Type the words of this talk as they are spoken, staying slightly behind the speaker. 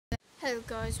Hello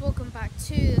guys, welcome back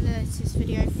to the latest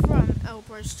video from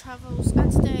Elbrose Travels, and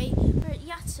today we're at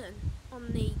Yatton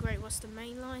on the Great Western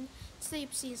Main Line. Today you'll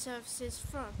be seeing services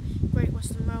from Great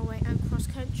Western Railway and cross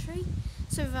country.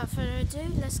 So without further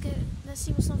ado, let's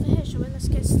see what's over here, shall we? Let's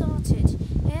get started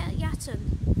here at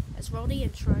Yatton. Let's roll the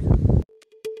intro.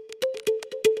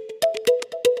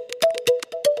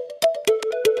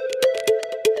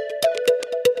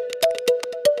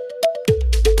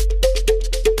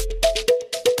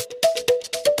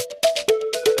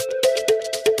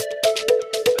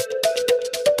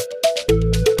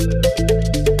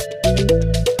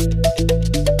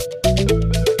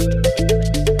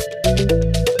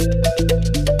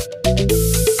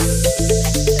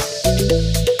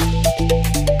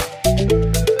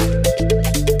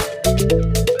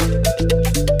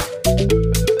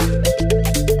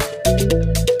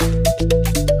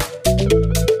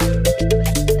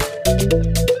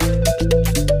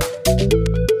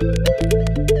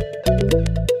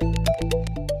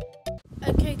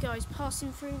 Okay guys,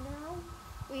 passing through now,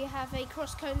 we have a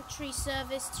cross-country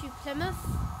service to Plymouth.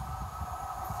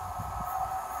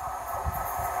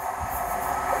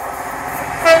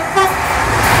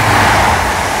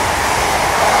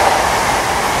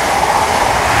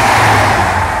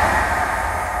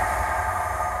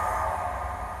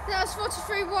 That was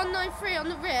 43193 on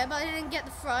the rear, but I didn't get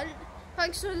the front,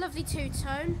 thanks to a lovely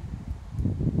two-tone.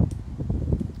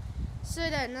 So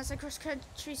then, that's a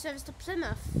cross-country service to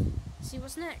Plymouth. See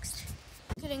what's next.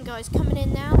 Okay then guys, coming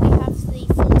in now, we have the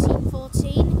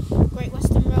 1414 Great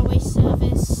Western Railway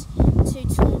service to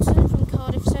Taunton from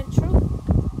Cardiff Central.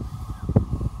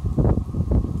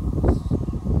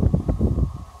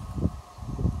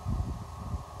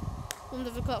 One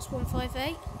of the clock's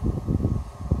 158.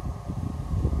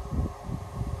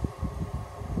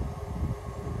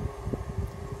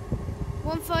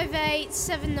 One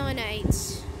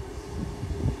 798.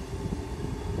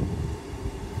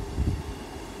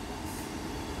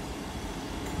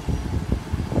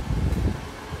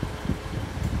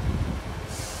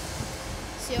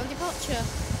 On departure.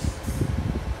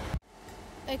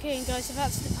 Okay and guys,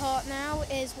 about to depart now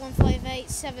is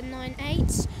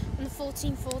 158798 on the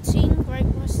 1414 Great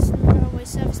Western Railway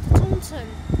service to Taunton.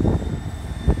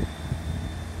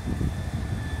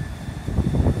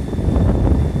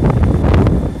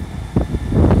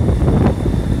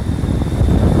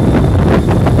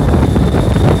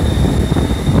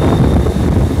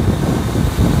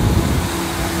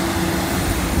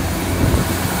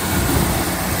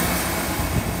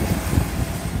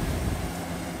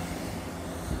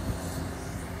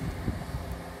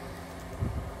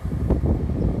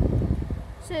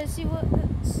 So see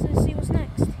what's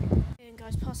next. And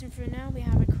guys, passing through now, we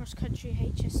have a cross-country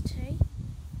HST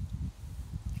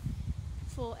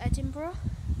for Edinburgh.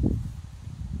 Move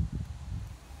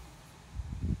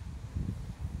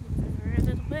over a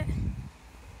little bit.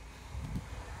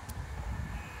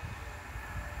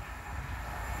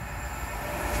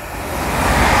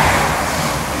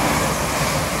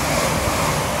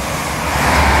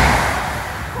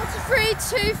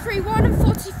 (43,231) and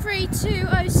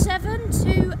 43,207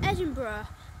 to Edinburgh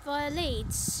via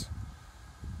Leeds.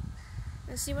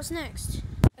 Let's see what's next.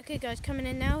 Okay guys, coming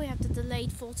in now, we have the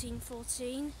delayed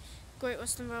 1414 Great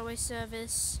Western Railway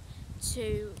service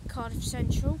to Cardiff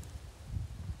Central.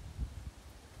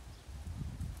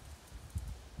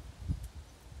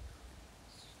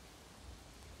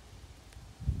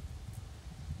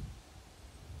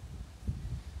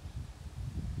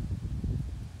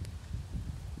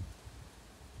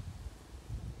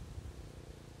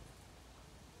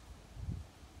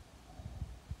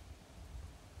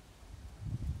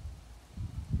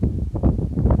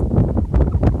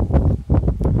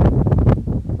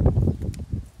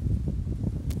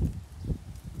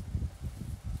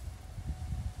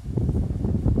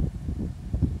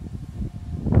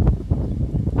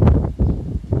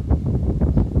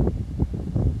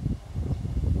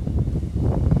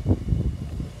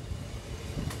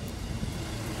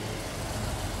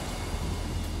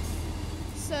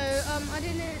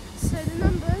 So the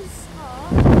numbers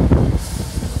are,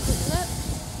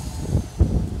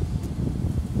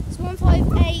 it's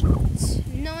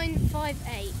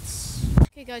 158958.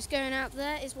 Okay guys, going out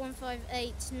there is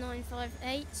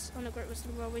 158958 on the Great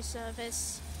Western Railway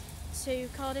service to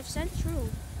Cardiff Central.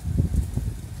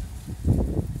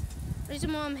 The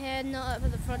reason why I'm here not up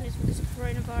at the front is because of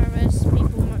coronavirus.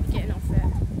 People might be getting off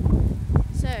it.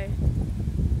 So,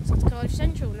 it's to Cardiff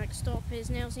Central. Next stop is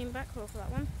Nailsea Backwell for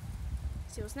that one.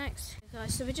 See what's next. Okay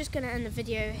guys, so we're just going to end the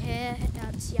video here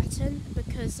at Yatton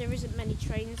because there isn't many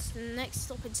trains. The next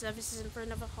stop in service isn't for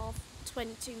another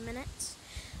 22 minutes.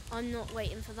 I'm not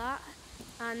waiting for that.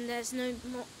 and there's no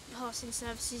more passing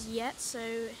services yet,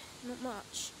 so not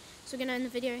much. So we're going to end the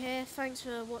video here. Thanks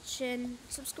for watching.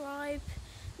 Subscribe,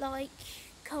 like,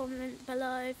 comment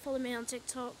below, follow me on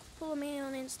TikTok, follow me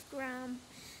on Instagram,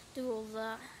 do all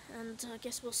that, and I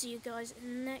guess we'll see you guys in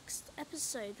the next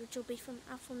episode, which will be from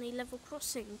Athelney Level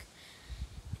Crossing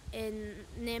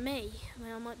near me,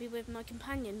 where I might be with my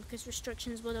companion because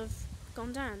restrictions would have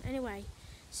gone down. Anyway,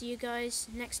 see you guys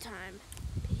next time.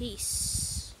 Peace.